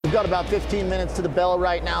We've got about 15 minutes to the bell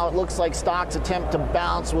right now. It looks like stocks' attempt to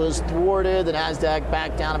bounce was thwarted. The NASDAQ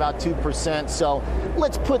back down about 2%. So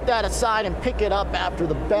let's put that aside and pick it up after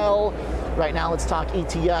the bell. Right now, let's talk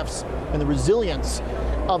ETFs and the resilience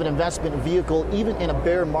of an investment vehicle, even in a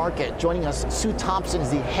bear market. Joining us, Sue Thompson is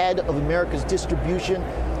the head of America's distribution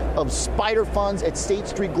of SPDR funds at State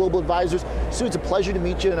Street Global Advisors. Sue, it's a pleasure to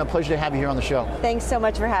meet you and a pleasure to have you here on the show. Thanks so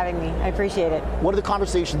much for having me. I appreciate it. What are the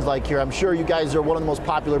conversations like here? I'm sure you guys are one of the most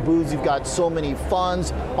popular booths. You've got so many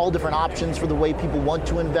funds, all different options for the way people want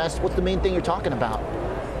to invest. What's the main thing you're talking about?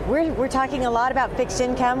 We're talking a lot about fixed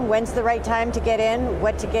income. When's the right time to get in?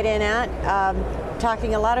 What to get in at?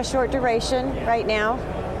 Talking a lot of short duration right now.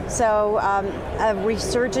 So a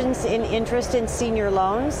resurgence in interest in senior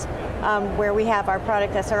loans, where we have our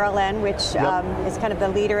product SRLN, which is kind of the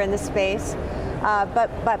leader in the space. But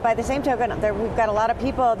by the same token, we've got a lot of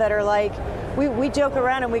people that are like, we joke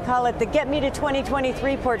around and we call it the Get Me to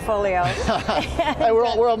 2023 portfolio. Hey, we're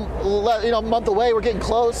a month away. We're getting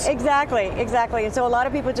close. Exactly. And so a lot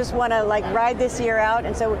of people just want to ride this year out.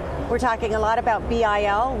 And so we're talking a lot about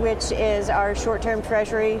BIL, which is our short-term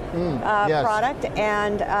treasury product.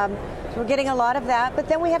 And so we're getting a lot of that. But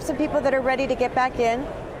then we have some people that are ready to get back in.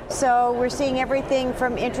 So we're seeing everything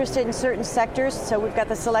from interest in certain sectors. So we've got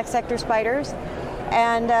the select sector SPDRs.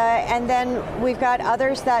 And then we've got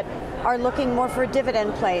others that are looking more for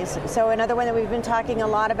dividend plays. So another one that we've been talking a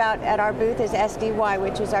lot about at our booth is SDY,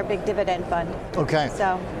 which is our big dividend fund. Okay.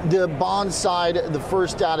 So the bond side, the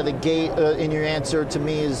first out of the gate in your answer to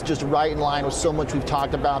me is just right in line with so much we've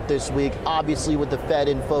talked about this week, obviously with the Fed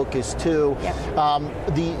in focus too. Yep.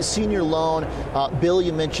 The senior loan bill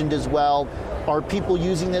you mentioned as well. Are people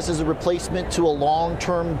using this as a replacement to a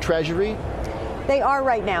long-term treasury? They are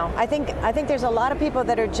right now. I think there's a lot of people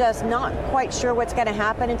that are just not quite sure what's going to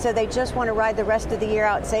happen, and so they just want to ride the rest of the year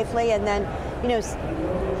out safely and then,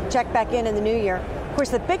 check back in the new year. Of course,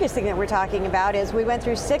 the biggest thing that we're talking about is we went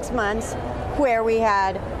through 6 months where we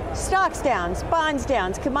had stocks down, bonds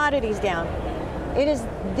down, commodities down. It is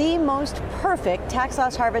the most perfect tax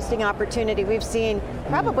loss harvesting opportunity we've seen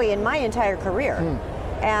probably in my entire career.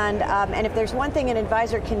 And if there's one thing an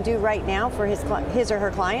advisor can do right now for his or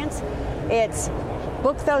her clients, it's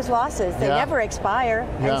book those losses. They never expire.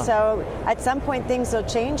 And so at some point things will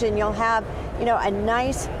change and you'll have, a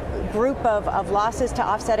nice group of losses to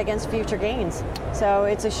offset against future gains. So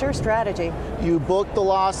it's a sure strategy. You book the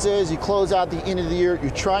losses, you close out the end of the year,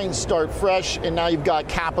 you're trying to start fresh, and now you've got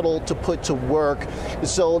capital to put to work.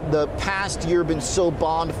 So the past year been so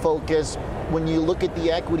bond focused. When you look at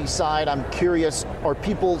the equity side, I'm curious, are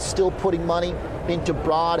people still putting money into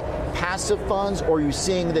broad passive funds, or are you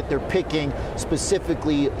seeing that they're picking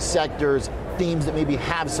specifically sectors, themes that maybe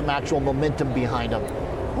have some actual momentum behind them?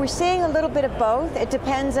 We're seeing a little bit of both. It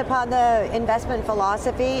depends upon the investment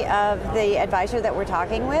philosophy of the advisor that we're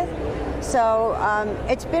talking with. So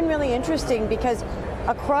it's been really interesting because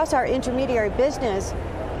across our intermediary business,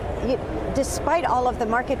 despite all of the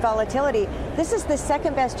market volatility, this is the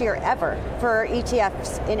second best year ever for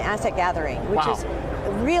ETFs in asset gathering, which is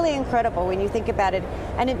really incredible when you think about it.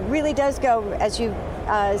 And it really does go, as you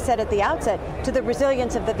said at the outset, to the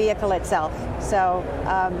resilience of the vehicle itself. So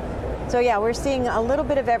we're seeing a little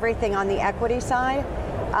bit of everything on the equity side.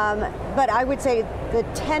 But I would say the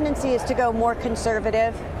tendency is to go more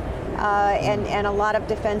conservative and a lot of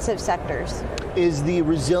defensive sectors. Is the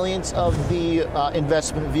resilience of the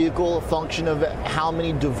investment vehicle a function of how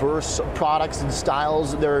many diverse products and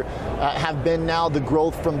styles there have been now, the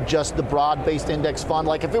growth from just the broad-based index fund?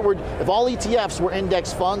 Like if all ETFs were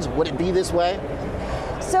index funds, would it be this way?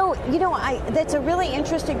 So, that's a really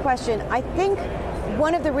interesting question. I think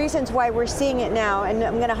one of the reasons why we're seeing it now, and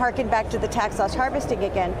I'm going to harken back to the tax loss harvesting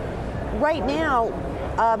again, right now,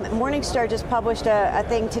 Morningstar just published a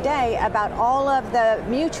thing today about all of the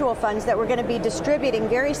mutual funds that we're going to be distributing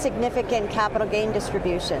very significant capital gain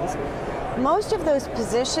distributions. Most of those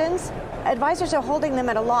positions, advisors are holding them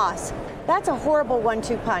at a loss. That's a horrible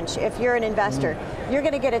 1-2 punch if you're an investor. You're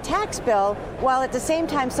going to get a tax bill while at the same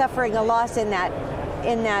time suffering a loss in that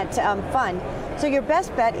fund. So your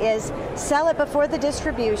best bet is sell it before the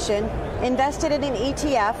distribution, invest it in an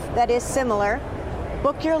ETF that is similar,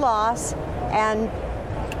 book your loss, and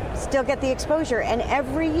still get the exposure. And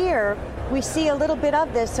every year we see a little bit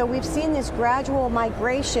of this. So we've seen this gradual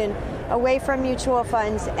migration away from mutual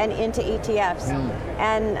funds and into ETFs.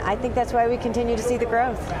 And I think that's why we continue to see the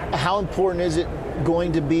growth. How important is it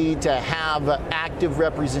going to be to have active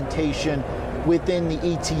representation within the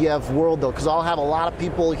ETF world, though? Because I'll have a lot of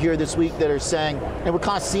people here this week that are saying, and we're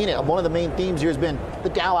kind of seeing it, one of the main themes here has been the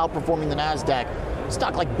Dow outperforming the NASDAQ.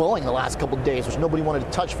 stock like Boeing the last couple of days, which nobody wanted to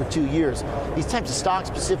touch for 2 years. These types of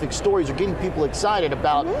stock-specific stories are getting people excited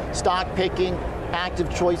about stock picking,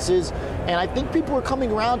 active choices, and I think people are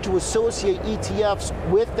coming around to associate ETFs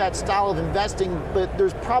with that style of investing, but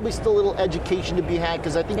there's probably still a little education to be had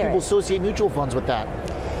because I think people associate mutual funds with that.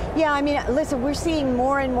 Yeah, I mean, listen, we're seeing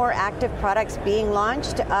more and more active products being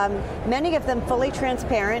launched, many of them fully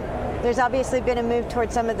transparent. There's obviously been a move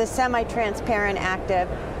towards some of the semi-transparent active.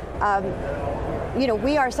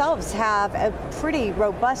 We ourselves have a pretty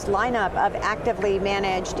robust lineup of actively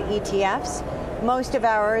managed ETFs. Most of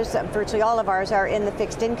ours, virtually all of ours, are in the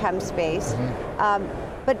fixed income space.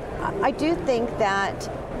 But I do think that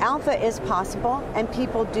alpha is possible, and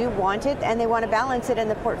people do want it, and they want to balance it in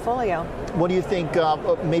the portfolio. What do you think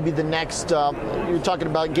maybe the next, you're talking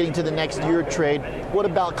about getting to the next year trade, what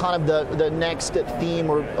about kind of the next theme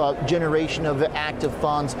or generation of active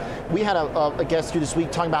funds? We had a guest here this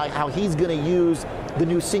week talking about how he's going to use the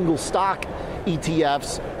new single stock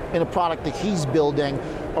ETFs in a product that he's building.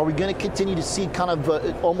 Are we going to continue to see kind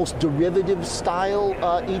of almost derivative style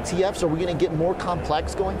ETFs? Are we going to get more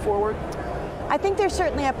complex going forward? I think there's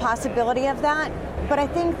certainly a possibility of that, but I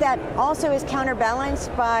think that also is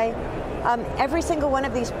counterbalanced by every single one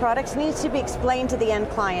of these products needs to be explained to the end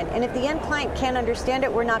client. And if the end client can't understand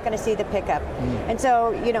it, we're not going to see the pickup. And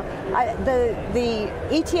so, the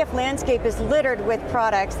ETF landscape is littered with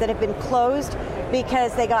products that have been closed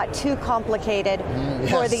because they got too complicated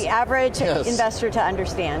for the average investor to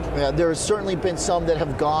understand. Yeah, there has certainly been some that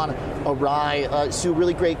have gone awry. Sue,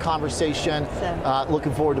 really great conversation.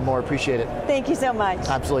 Looking forward to more. Appreciate it. Thank you so much.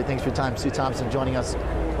 Absolutely. Thanks for your time. Sue Thompson joining us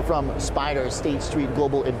from Spider, State Street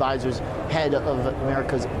Global Advisors, head of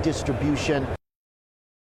America's distribution.